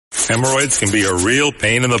Hemorrhoids can be a real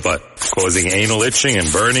pain in the butt, causing anal itching and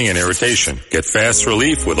burning and irritation. Get fast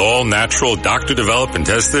relief with all natural, doctor-developed and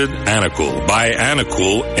tested Anacool. Buy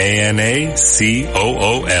Anacool, A-N-A-C-O-O-L,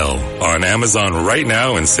 on Amazon right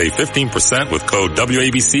now and save 15% with code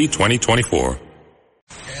WABC2024.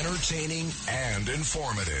 Entertaining and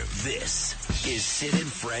informative. This is Sid and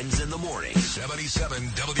Friends in the Morning. 77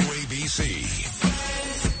 WABC.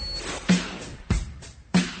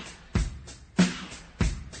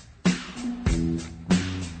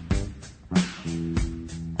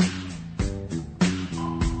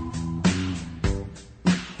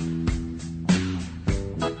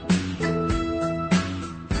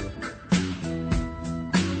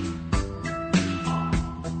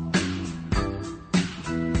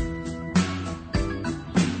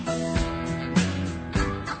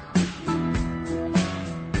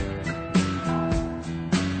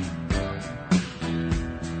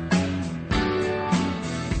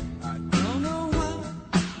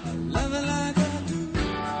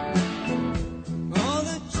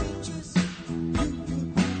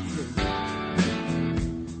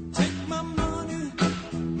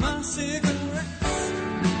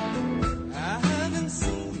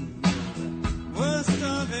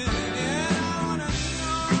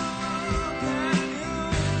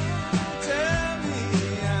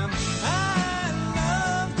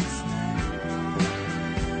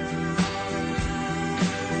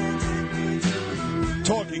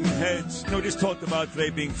 Just talked about today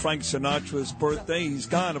being Frank Sinatra's birthday. He's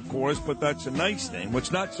gone, of course, but that's a nice thing.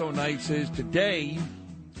 What's not so nice is today,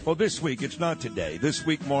 or this week, it's not today. This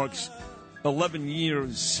week marks 11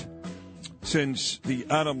 years since the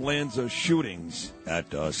Adam Lanza shootings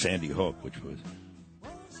at Sandy Hook, which was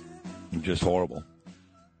just horrible.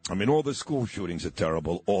 I mean, all the school shootings are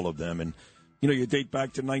terrible, all of them. And, you know, you date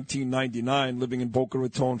back to 1999, living in Boca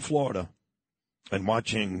Raton, Florida, and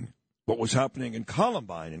watching what was happening in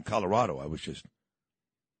Columbine in Colorado. I was just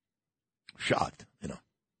shocked, you know.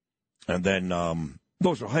 And then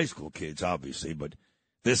those were high school kids, obviously, but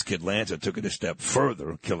this kid, Lanza, took it a step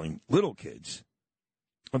further, killing little kids.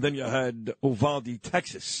 And then you had Uvalde,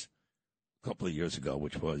 Texas, a couple of years ago,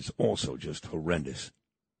 which was also just horrendous.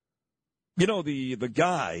 You know, the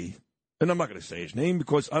guy, and I'm not going to say his name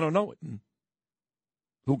because I don't know it.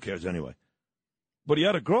 Who cares anyway? But he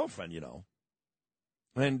had a girlfriend, you know.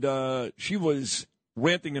 And she was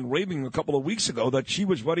ranting and raving a couple of weeks ago that she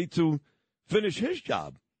was ready to finish his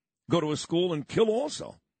job, go to a school and kill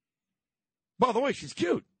also. By the way, she's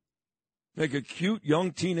cute. Like a cute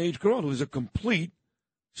young teenage girl who's a complete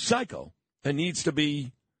psycho and needs to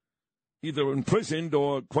be either imprisoned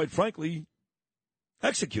or, quite frankly,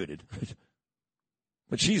 executed.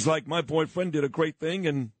 But she's like, my boyfriend did a great thing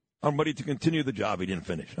and I'm ready to continue the job he didn't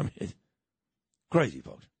finish. I mean, crazy,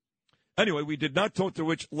 folks. Anyway, we did not talk to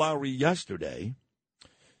Rich Lowry yesterday,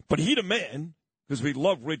 but he the man, because we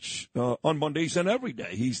love Rich on Mondays and every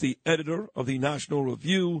day. He's the editor of the National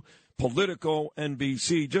Review, Politico,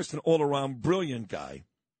 NBC, just an all-around brilliant guy.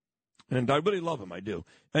 And I really love him, I do.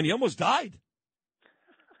 And he almost died.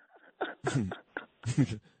 Am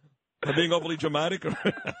I being overly dramatic?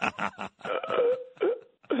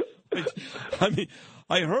 I mean,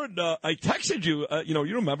 I heard, I texted you,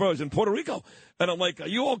 you remember I was in Puerto Rico, and I'm like, are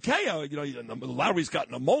you okay? Lowry's got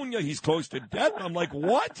pneumonia, he's close to death. I'm like,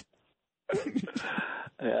 what?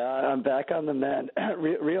 Yeah, I'm back on the mend.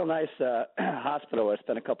 Real nice hospital. I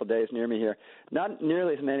spent a couple of days near me here. Not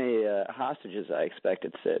nearly as many hostages I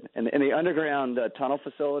expected, Sid. And the underground tunnel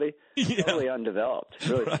facility, totally undeveloped. It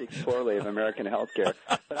really speaks poorly of American healthcare.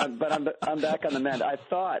 But I'm back on the mend.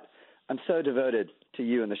 I'm so devoted to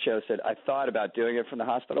you and the show, Sid. I thought about doing it from the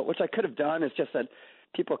hospital, which I could have done. It's just that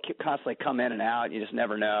people constantly come in and out. You just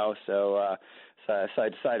never know. So I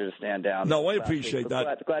decided to stand down. No, I appreciate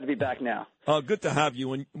that. Glad to be back now. Good to have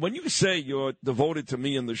you. And when you say you're devoted to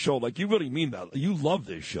me and the show, like you really mean that. You love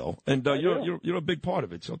this show, and you're a big part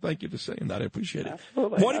of it. So thank you for saying that. I appreciate it.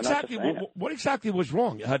 Absolutely. What exactly was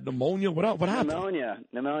wrong? You had pneumnia. What happened?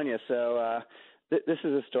 Pneumonia. So this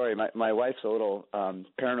is a story. My wife's a little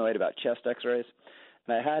paranoid about chest X-rays.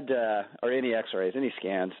 And I had, or any X-rays, any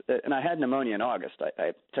scans, and I had pneumonia in August.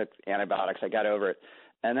 I took antibiotics. I got over it.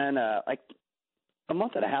 And then, like a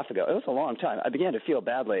month and a half ago, it was a long time, I began to feel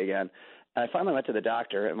badly again. And I finally went to the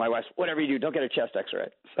doctor, and my wife's, whatever you do, don't get a chest X-ray.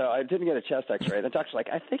 So I didn't get a chest X-ray. The doctor's like,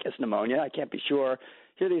 I think it's pneumonia. I can't be sure.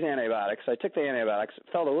 Here are these antibiotics. So I took the antibiotics. It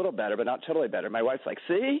felt a little better, but not totally better. My wife's like,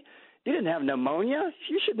 see? You didn't have pneumonia?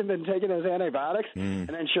 You shouldn't have been taking those antibiotics. And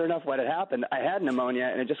then sure enough, what had happened, I had pneumonia,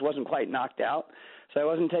 and it just wasn't quite knocked out. So I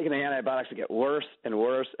wasn't taking the antibiotics to get worse and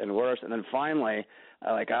worse and worse. And then finally,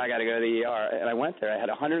 I got to go to the ER. And I went there. I had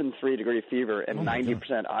 103-degree fever and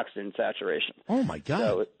 90% oxygen saturation. Oh, my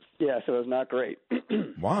God. So it was not great.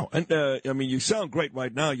 Wow. And, you sound great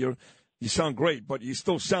right now. You sound great, but you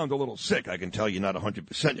still sound a little sick. I can tell you're not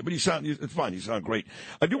 100%. But it's fine. You sound great.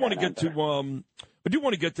 I do want to get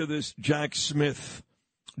to this Jack Smith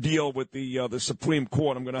deal with the Supreme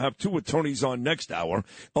Court. I'm going to have two attorneys on next hour.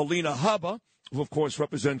 Alina Habba, who, of course,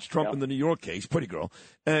 represents Trump in the New York case, pretty girl,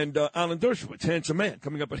 and Alan Dershowitz, handsome man,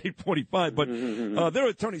 coming up at 8:45. But they're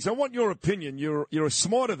attorneys. I want your opinion. You're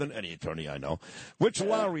smarter than any attorney I know. Rich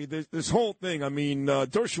Lowry, this whole thing,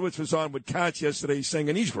 Dershowitz was on with Katz yesterday saying,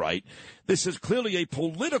 and he's right, this is clearly a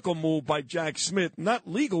political move by Jack Smith, not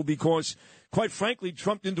legal because, quite frankly,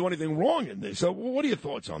 Trump didn't do anything wrong in this. So what are your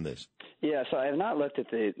thoughts on this? Yeah, so I have not looked at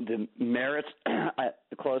the merits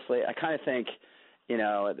closely. I kind of think,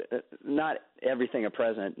 not everything a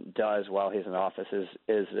president does while he's in office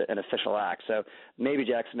is an official act. So maybe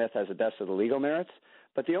Jack Smith has the best of the legal merits,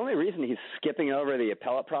 but the only reason he's skipping over the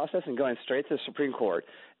appellate process and going straight to the Supreme Court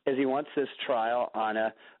is he wants this trial on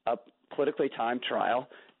a politically timed trial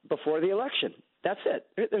before the election. That's it.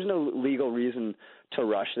 There's no legal reason to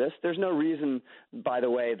rush this. There's no reason, by the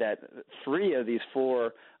way, that 3 of these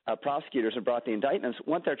 4 prosecutors who brought the indictments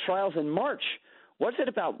want their trials in March. What's it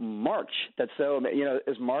about March that's so,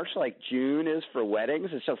 is March like June is for weddings?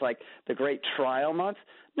 It's just like the great trial month?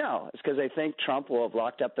 No, it's because they think Trump will have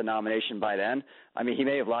locked up the nomination by then. He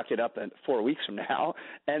may have locked it up in 4 weeks from now,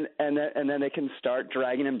 and then they can start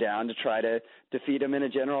dragging him down to try to defeat him in a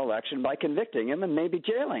general election by convicting him and maybe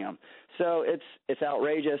jailing him. So it's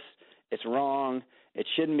outrageous. It's wrong. It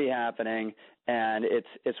shouldn't be happening, and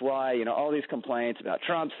it's why all these complaints about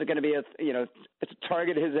Trump's going to be it's a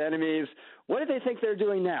target of his enemies. What do they think they're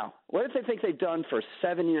doing now? What do they think they've done for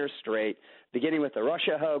 7 years straight, beginning with the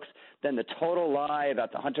Russia hoax, then the total lie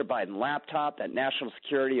about the Hunter Biden laptop that national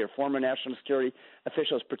security or former national security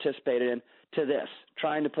officials participated in, to this,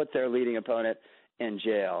 trying to put their leading opponent in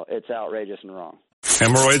jail? It's outrageous and wrong.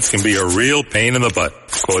 Hemorrhoids can be a real pain in the butt,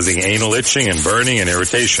 causing anal itching and burning and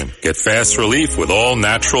irritation. Get fast relief with all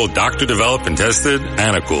natural, doctor-developed and tested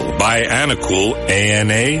Anacool. Buy Anacool,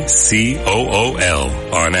 ANACOOL,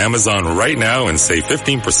 on Amazon right now and save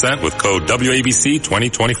 15% with code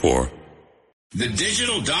WABC2024. The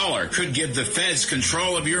digital dollar could give the feds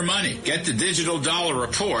control of your money. Get the digital dollar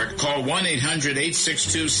report. Call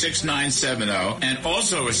 1-800-862-6970 and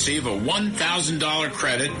also receive a $1,000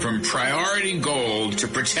 credit from Priority Gold to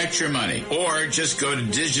protect your money. Or just go to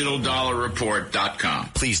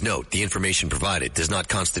digitaldollarreport.com. Please note, the information provided does not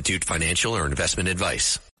constitute financial or investment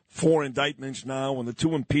advice. 4 indictments now and the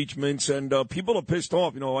 2 impeachments, and people are pissed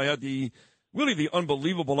off. I had the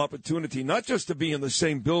unbelievable opportunity not just to be in the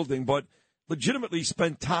same building, but legitimately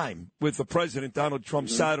spent time with the president, Donald Trump,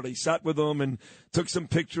 Saturday, sat with him and took some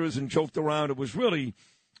pictures and joked around. It was pretty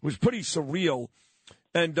surreal.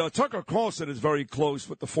 And Tucker Carlson is very close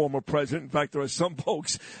with the former president. In fact, there are some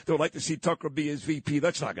folks that would like to see Tucker be his VP.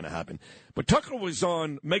 That's not going to happen. But Tucker was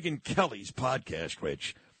on Megyn Kelly's podcast,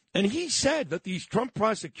 Rich, and he said that these Trump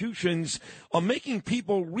prosecutions are making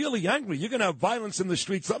people really angry. You're going to have violence in the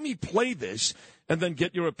streets. Let me play this and then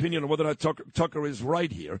get your opinion on whether or not Tucker is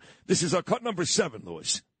right here. This is cut number 7,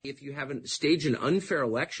 Lewis. If you haven't staged an unfair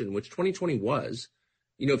election, which 2020 was,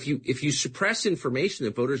 if you suppress information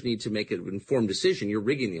that voters need to make an informed decision, you're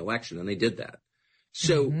rigging the election, and they did that.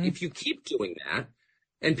 So if you keep doing that,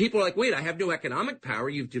 and people are like, wait, I have no economic power.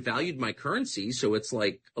 You've devalued my currency, so it's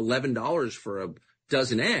like $11 for a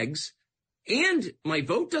dozen eggs, and my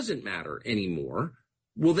vote doesn't matter anymore.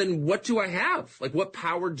 Well, then what do I have? Like, what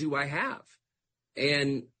power do I have?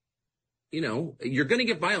 And, you're going to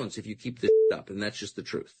get violence if you keep this up, and that's just the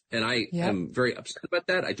truth. And I am very upset about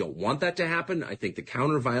that. I don't want that to happen. I think the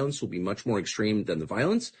counter violence will be much more extreme than the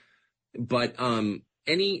violence. But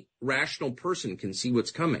any rational person can see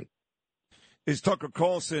what's coming. Is Tucker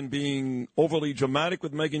Carlson being overly dramatic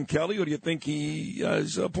with Megyn Kelly, or do you think he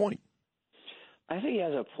has a point? I think he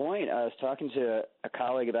has a point. I was talking to a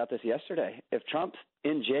colleague about this yesterday. If Trump's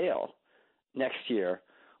in jail next year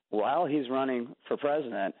while he's running for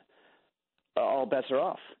president, all bets are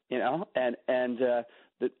off, and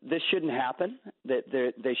this shouldn't happen.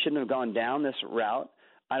 They shouldn't have gone down this route.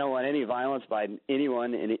 I don't want any violence by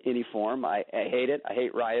anyone in any form. I hate it. I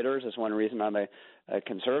hate rioters. That's one reason I'm a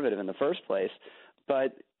conservative in the first place.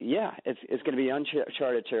 But yeah, it's going to be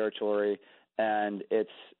uncharted territory, and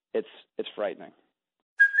it's frightening.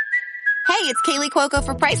 Hey, it's Kaylee Cuoco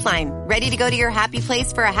for Priceline. Ready to go to your happy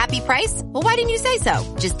place for a happy price? Well, why didn't you say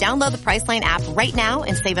so? Just download the Priceline app right now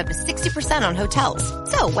and save up to 60% on hotels.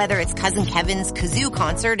 So whether it's Cousin Kevin's Kazoo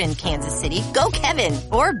Concert in Kansas City, go Kevin,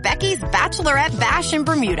 or Becky's Bachelorette Bash in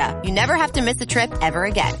Bermuda, you never have to miss a trip ever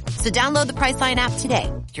again. So download the Priceline app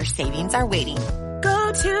today. Your savings are waiting.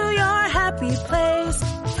 Go to your happy place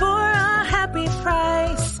for a happy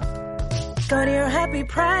price. Go to your happy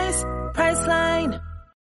price, Priceline.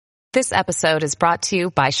 This episode is brought to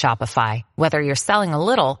you by Shopify. Whether you're selling a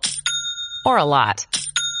little or a lot,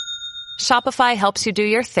 Shopify helps you do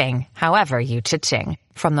your thing, however you cha-ching.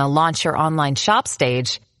 From the launch your online shop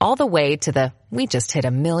stage, all the way to the we just hit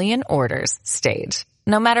 1 million orders stage.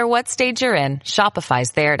 No matter what stage you're in,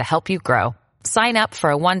 Shopify's there to help you grow. Sign up for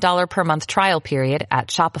a $1 per month trial period at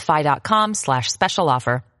shopify.com/special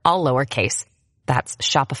offer, all lowercase. That's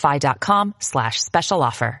shopify.com/special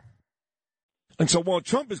offer. And so while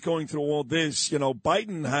Trump is going through all this,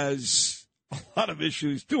 Biden has a lot of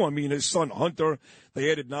issues, too. I mean, his son Hunter,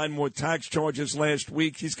 they added 9 more tax charges last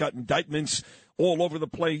week. He's got indictments all over the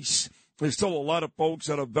place. There's still a lot of folks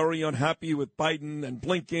that are very unhappy with Biden and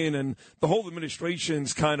Blinken and the whole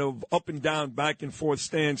administration's kind of up and down, back and forth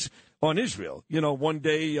stance on Israel. One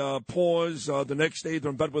day pause, the next day they're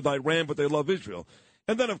in bed with Iran, but they love Israel.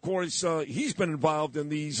 And then, of course, he's been involved in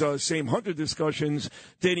these same Hunter discussions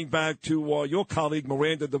dating back to your colleague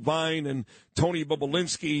Miranda Devine and Tony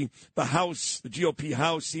Bobulinski. The House, the GOP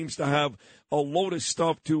House, seems to have a load of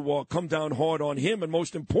stuff to come down hard on him. And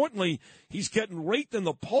most importantly, he's getting raked in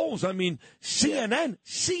the polls. I mean, CNN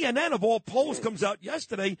of all polls comes out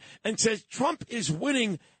yesterday and says Trump is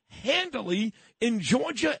winning handily in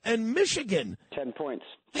Georgia and Michigan. 10 points.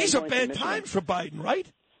 These are bad times for Biden,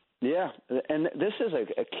 right? Yeah, and this is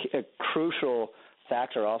a crucial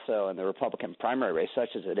factor also in the Republican primary race,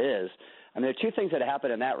 such as it is. I mean, there are 2 things that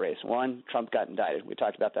happened in that race. 1, Trump got indicted. We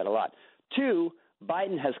talked about that a lot. 2,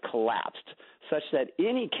 Biden has collapsed, such that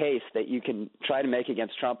any case that you can try to make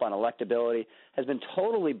against Trump on electability has been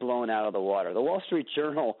totally blown out of the water. The Wall Street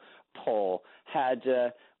Journal poll had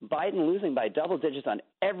Biden losing by double digits on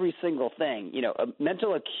every single thing,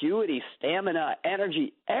 mental acuity, stamina,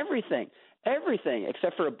 energy, everything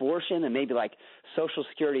except for abortion and maybe like Social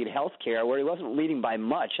Security and health care, where he wasn't leading by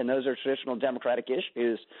much, and those are traditional Democratic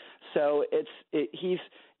issues. So he's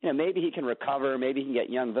maybe he can recover, maybe he can get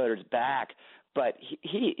young voters back, but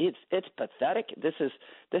it's pathetic. This is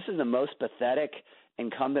the most pathetic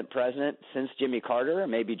incumbent president since Jimmy Carter, or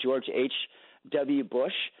maybe George H.W.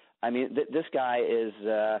 Bush. I mean, this guy is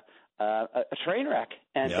a train wreck,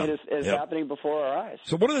 and it is happening before our eyes.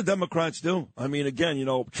 So what do the Democrats do? I mean, again,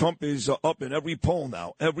 Trump is up in every poll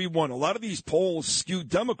now, every one. A lot of these polls skew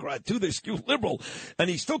Democrat, too. They skew liberal, and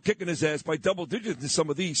he's still kicking his ass by double digits in some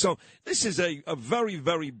of these. So this is a very,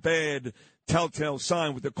 very bad telltale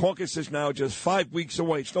sign with the caucuses now just 5 weeks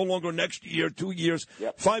away. It's no longer next year, 2 years,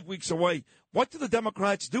 5 weeks away. What do the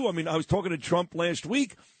Democrats do? I mean, I was talking to Trump last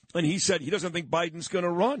week, and he said he doesn't think Biden's going to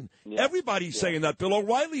run. Yeah. Everybody's saying that. Bill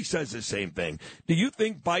O'Reilly says the same thing. Do you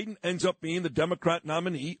think Biden ends up being the Democrat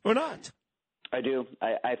nominee or not? I do.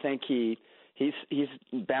 I think he's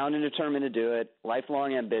bound and determined to do it.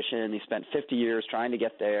 Lifelong ambition. He spent 50 years trying to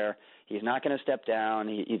get there. He's not going to step down.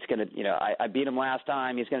 He's going to, I beat him last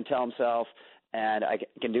time. He's going to tell himself, and I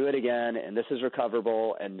can do it again, and this is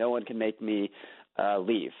recoverable, and no one can make me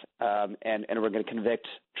leave, and we're going to convict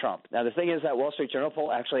Trump. Now, the thing is that Wall Street Journal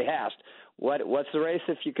poll actually asked, what's the race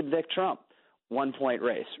if you convict Trump? 1 point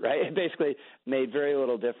race, right? It basically made very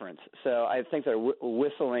little difference. So I think they're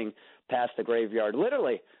whistling past the graveyard,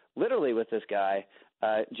 literally with this guy,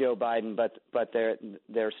 Joe Biden, but they're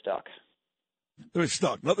stuck. They're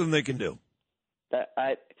stuck. Nothing they can do.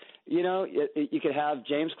 You could have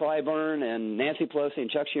James Clyburn and Nancy Pelosi and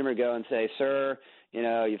Chuck Schumer go and say, sir,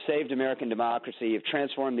 you've saved American democracy, you've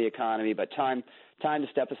transformed the economy, but time to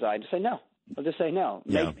step aside and say no. They'll just say no,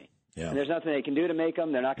 make me. Yeah. And there's nothing they can do to make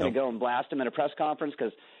him. They're not going to go and blast him in a press conference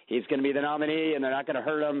because he's going to be the nominee, and they're not going to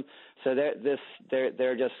hurt him. So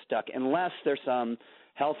they're just stuck unless there's some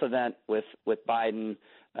health event with Biden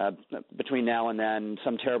between now and then,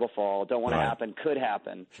 some terrible fall. Don't want to happen, could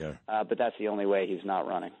happen. Sure. But that's the only way he's not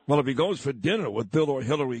running. Well, if he goes for dinner with Bill or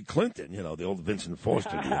Hillary Clinton, the old Vincent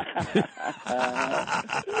Foster deal.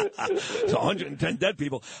 It's 110 dead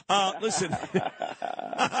people. Listen,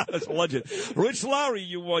 that's a legend. Rich Lowry,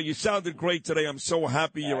 you sounded great today. I'm so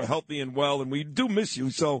happy you're healthy and well, and we do miss you.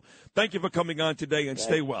 So thank you for coming on today, and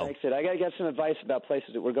stay well. Thanks, Sid. I got to get some advice about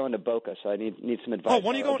places that we're going to Boca, so I need some advice. Oh,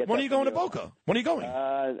 when are you going to Boca? When are you going?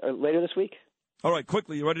 Later this week. All right,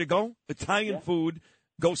 quickly, you ready to go? Italian food,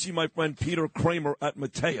 go see my friend Peter Kramer at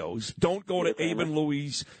Mateo's. Don't go to Abe and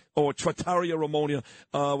Louie's or Trattoria Ramonia,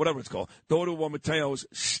 whatever it's called. Go to Mateo's.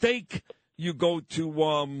 Steak, you go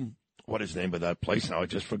to, what is the name of that place now? I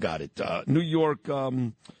just forgot it. New York.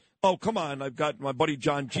 Oh, come on. I've got my buddy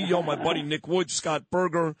John Gio, my buddy Nick Wood, Scott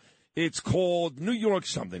Berger. It's called New York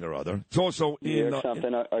something or other. It's also New York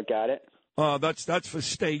something. I got it. That's for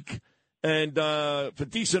steak. And for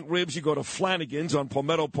decent ribs, you go to Flanagan's on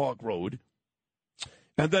Palmetto Park Road.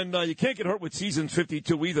 And then you can't get hurt with Season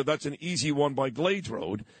 52 either. That's an easy one by Glades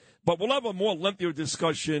Road. But we'll have a more lengthier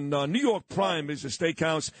discussion. New York Prime is a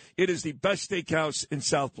steakhouse. It is the best steakhouse in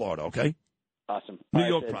South Florida, okay? Awesome. New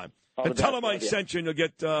York Prime. And tell them I sent you, and you'll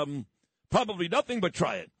get probably nothing, but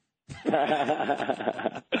try it.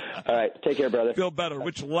 All right. Take care, brother. Feel better.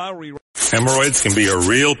 Rich Lowry. Hemorrhoids can be a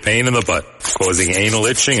real pain in the butt, causing anal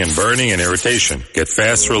itching and burning and irritation. Get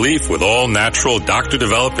fast relief with all natural,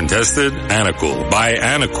 doctor-developed and tested Anacool. Buy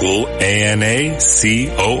Anacool,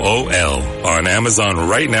 ANACOOL, on Amazon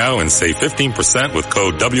right now and save 15% with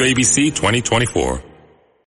code WABC2024.